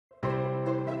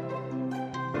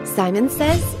Simon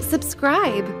says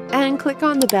subscribe and click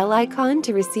on the bell icon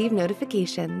to receive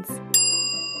notifications.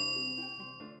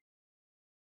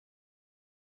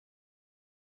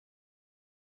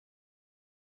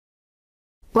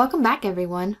 Welcome back,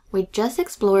 everyone. We just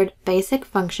explored basic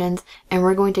functions, and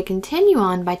we're going to continue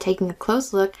on by taking a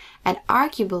close look at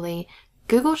arguably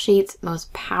Google Sheets'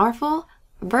 most powerful,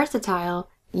 versatile,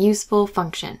 useful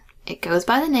function. It goes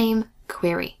by the name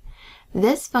query.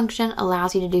 This function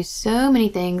allows you to do so many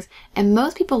things, and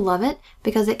most people love it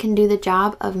because it can do the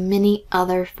job of many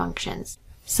other functions.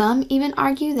 Some even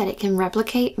argue that it can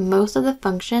replicate most of the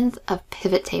functions of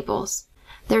pivot tables.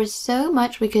 There's so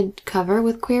much we could cover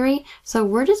with query, so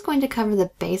we're just going to cover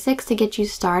the basics to get you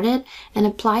started and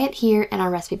apply it here in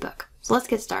our recipe book. So let's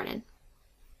get started.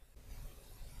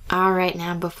 Alright,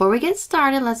 now before we get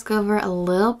started, let's go over a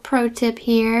little pro tip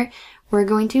here. We're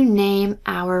going to name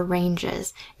our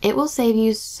ranges. It will save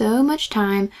you so much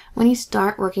time when you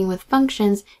start working with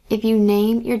functions if you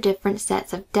name your different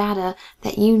sets of data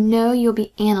that you know you'll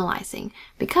be analyzing,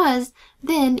 because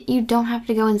then you don't have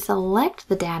to go and select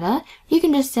the data. You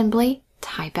can just simply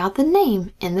type out the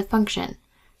name in the function.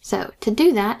 So to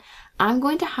do that, I'm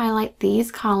going to highlight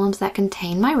these columns that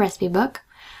contain my recipe book.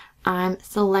 I'm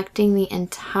selecting the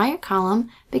entire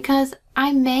column because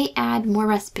I may add more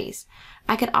recipes.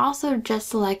 I could also just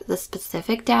select the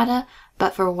specific data,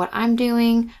 but for what I'm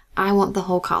doing, I want the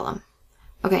whole column.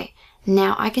 Okay,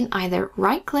 now I can either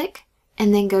right click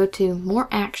and then go to more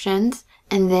actions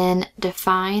and then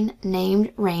define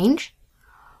named range,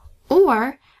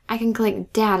 or I can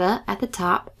click data at the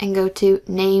top and go to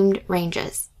named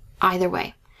ranges. Either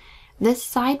way. This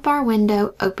sidebar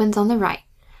window opens on the right.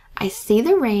 I see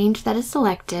the range that is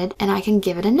selected and I can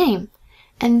give it a name.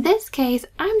 In this case,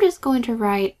 I'm just going to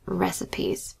write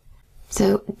recipes.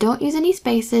 So don't use any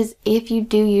spaces if you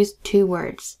do use two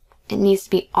words. It needs to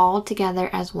be all together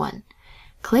as one.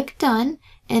 Click done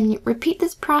and repeat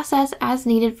this process as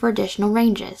needed for additional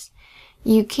ranges.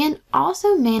 You can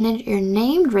also manage your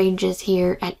named ranges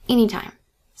here at any time.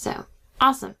 So,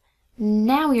 awesome.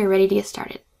 Now we are ready to get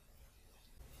started.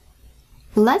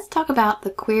 Let's talk about the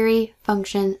query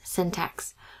function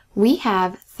syntax. We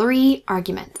have three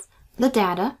arguments: the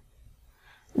data,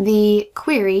 the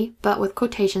query, but with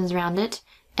quotations around it,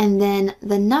 and then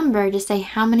the number to say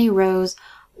how many rows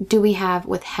do we have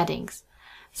with headings.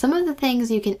 Some of the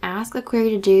things you can ask the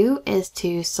query to do is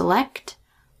to select,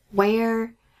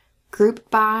 where, group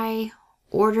by,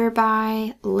 order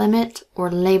by, limit,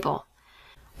 or label.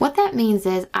 What that means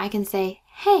is I can say,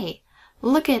 hey,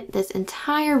 look at this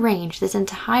entire range, this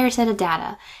entire set of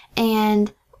data,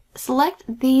 and select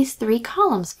these three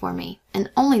columns for me, and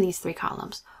only these three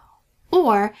columns.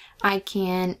 Or I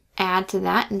can add to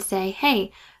that and say,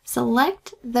 hey,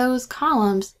 select those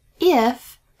columns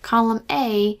if column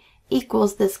A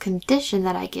equals this condition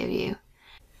that I give you.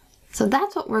 So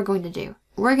that's what we're going to do.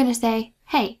 We're going to say,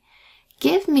 hey,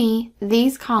 give me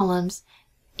these columns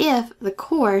if the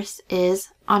course is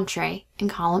entree in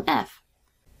column F.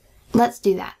 Let's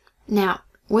do that. Now,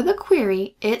 with a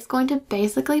query, it's going to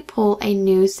basically pull a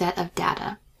new set of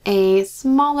data, a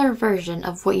smaller version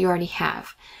of what you already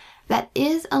have. That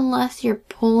is, unless you're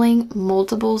pulling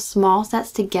multiple small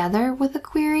sets together with a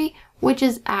query, which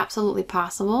is absolutely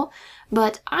possible,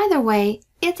 but either way,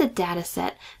 it's a data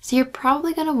set, so you're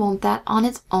probably going to want that on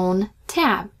its own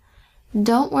tab.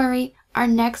 Don't worry, our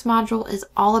next module is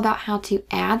all about how to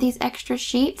add these extra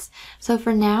sheets, so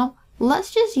for now,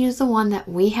 let's just use the one that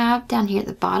we have down here at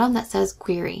the bottom that says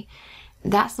query.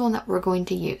 That's the one that we're going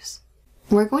to use.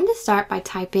 We're going to start by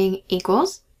typing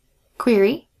equals,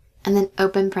 query, and then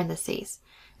open parentheses.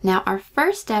 Now our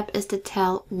first step is to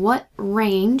tell what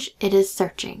range it is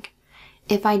searching.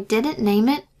 If I didn't name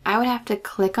it, I would have to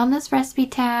click on this recipe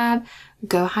tab,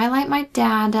 go highlight my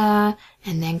data,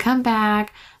 and then come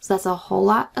back. So that's a whole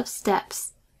lot of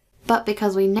steps. But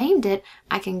because we named it,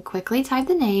 I can quickly type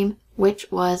the name, which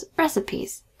was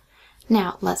recipes.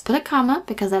 Now let's put a comma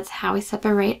because that's how we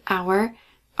separate our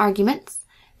arguments.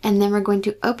 And then we're going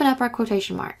to open up our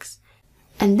quotation marks.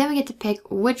 And then we get to pick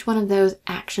which one of those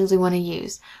actions we want to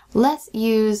use. Let's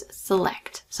use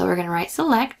select. So we're going to write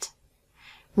select.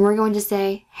 We're going to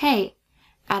say, hey,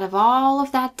 out of all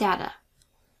of that data,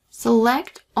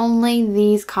 select only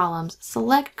these columns.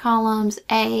 Select columns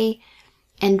A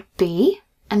and B,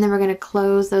 and then we're going to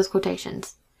close those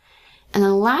quotations. And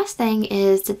the last thing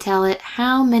is to tell it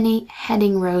how many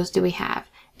heading rows do we have.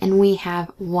 And we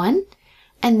have 1,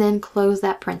 and then close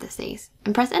that parentheses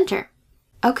and press enter.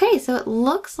 Okay, so it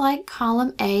looks like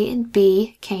column A and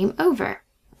B came over.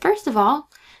 First of all,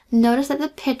 notice that the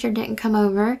picture didn't come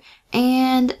over,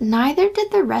 and neither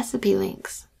did the recipe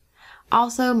links.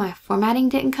 Also, my formatting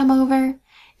didn't come over.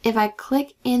 If I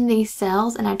click in these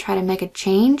cells and I try to make a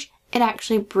change, it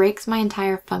actually breaks my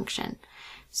entire function.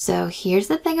 So here's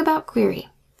the thing about query.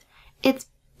 It's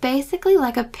basically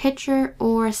like a picture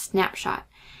or a snapshot.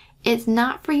 It's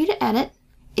not for you to edit.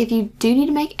 If you do need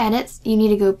to make edits, you need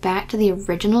to go back to the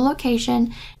original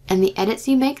location, and the edits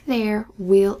you make there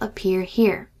will appear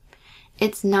here.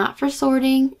 It's not for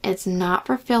sorting, it's not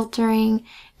for filtering,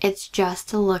 it's just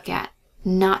to look at,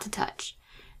 not to touch.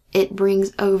 It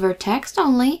brings over text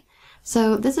only,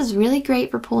 so this is really great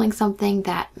for pulling something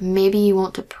that maybe you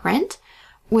want to print,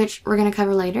 which we're going to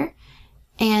cover later.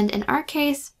 And in our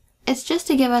case, it's just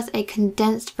to give us a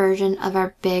condensed version of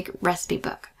our big recipe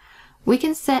book. We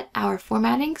can set our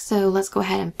formatting, so let's go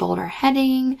ahead and bold our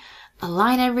heading,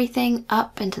 align everything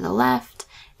up and to the left,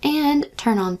 and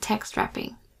turn on text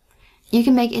wrapping. You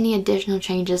can make any additional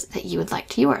changes that you would like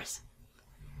to yours.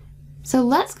 So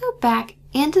let's go back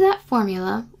into that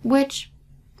formula, which,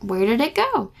 where did it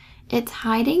go? It's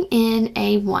hiding in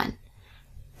A1.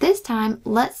 This time,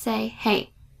 let's say,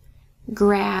 hey,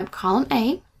 grab column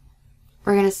A.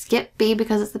 We're going to skip B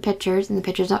because it's the pictures and the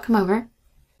pictures don't come over.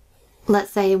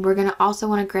 Let's say we're going to also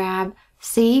want to grab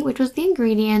C, which was the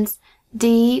ingredients,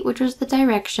 D, which was the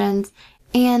directions,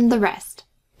 and the rest.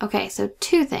 Okay, so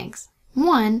two things.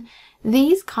 One,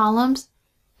 these columns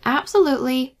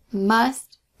absolutely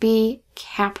must be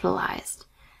capitalized.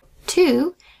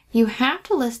 Two, you have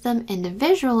to list them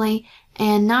individually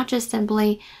and not just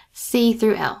simply C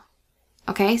through L.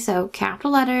 Okay, so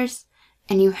capital letters,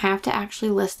 and you have to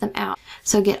actually list them out.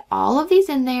 So get all of these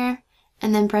in there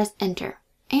and then press enter.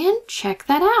 And check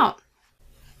that out.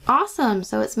 Awesome,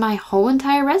 so it's my whole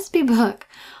entire recipe book.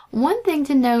 One thing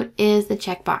to note is the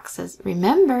checkboxes.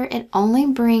 Remember, it only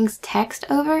brings text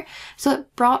over, so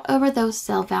it brought over those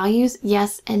cell values,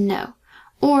 yes and no.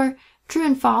 Or true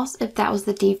and false if that was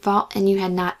the default and you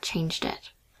had not changed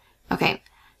it. Okay,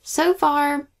 so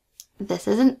far, this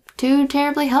isn't too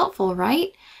terribly helpful,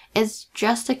 right? It's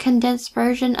just a condensed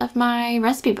version of my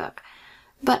recipe book.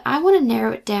 But I want to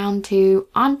narrow it down to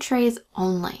entrees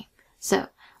only. So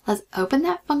let's open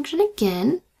that function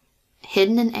again,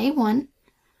 hidden in A1.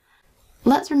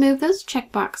 Let's remove those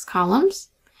checkbox columns.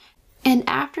 And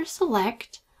after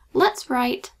select, let's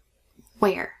write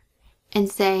where and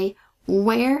say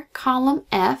where column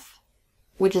F,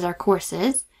 which is our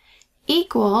courses,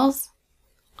 equals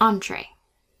entree.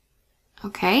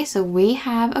 Okay, so we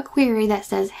have a query that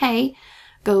says, hey,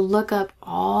 go look up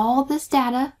all this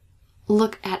data,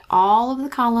 look at all of the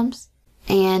columns,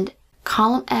 and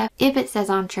column F, if it says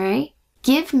entree,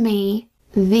 give me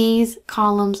these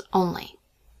columns only.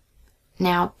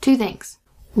 Now, two things.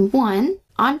 One,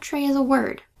 entree is a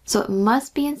word, so it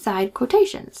must be inside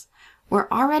quotations. We're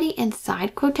already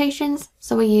inside quotations,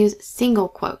 so we use single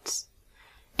quotes.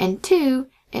 And two,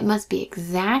 it must be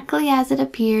exactly as it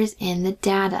appears in the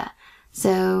data.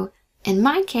 So in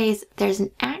my case, there's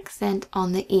an accent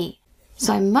on the E.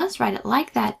 So I must write it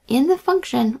like that in the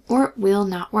function or it will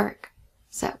not work.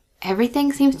 So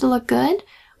everything seems to look good.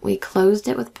 We closed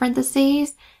it with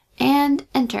parentheses and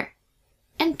enter.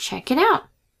 And check it out.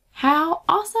 How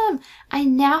awesome! I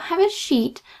now have a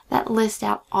sheet that lists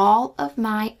out all of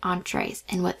my entrees.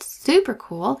 And what's super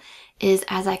cool is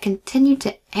as I continue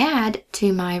to add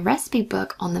to my recipe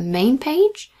book on the main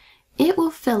page, it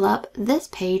will fill up this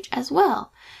page as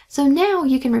well. So now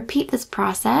you can repeat this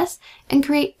process and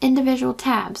create individual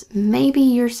tabs. Maybe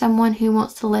you're someone who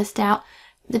wants to list out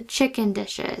the chicken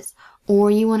dishes,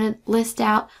 or you want to list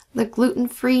out the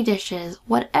gluten-free dishes.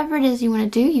 Whatever it is you want to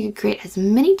do, you can create as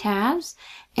many tabs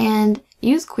and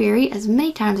use query as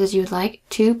many times as you would like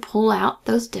to pull out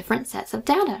those different sets of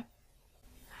data.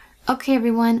 Okay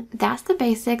everyone, that's the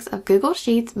basics of Google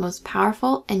Sheets' most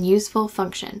powerful and useful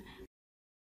function.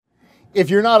 If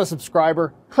you're not a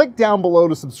subscriber, click down below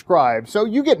to subscribe so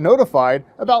you get notified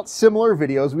about similar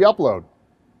videos we upload.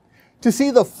 To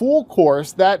see the full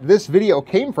course that this video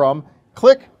came from,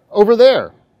 click over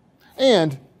there.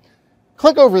 And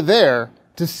click over there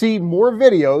to see more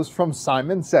videos from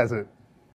Simon Says It.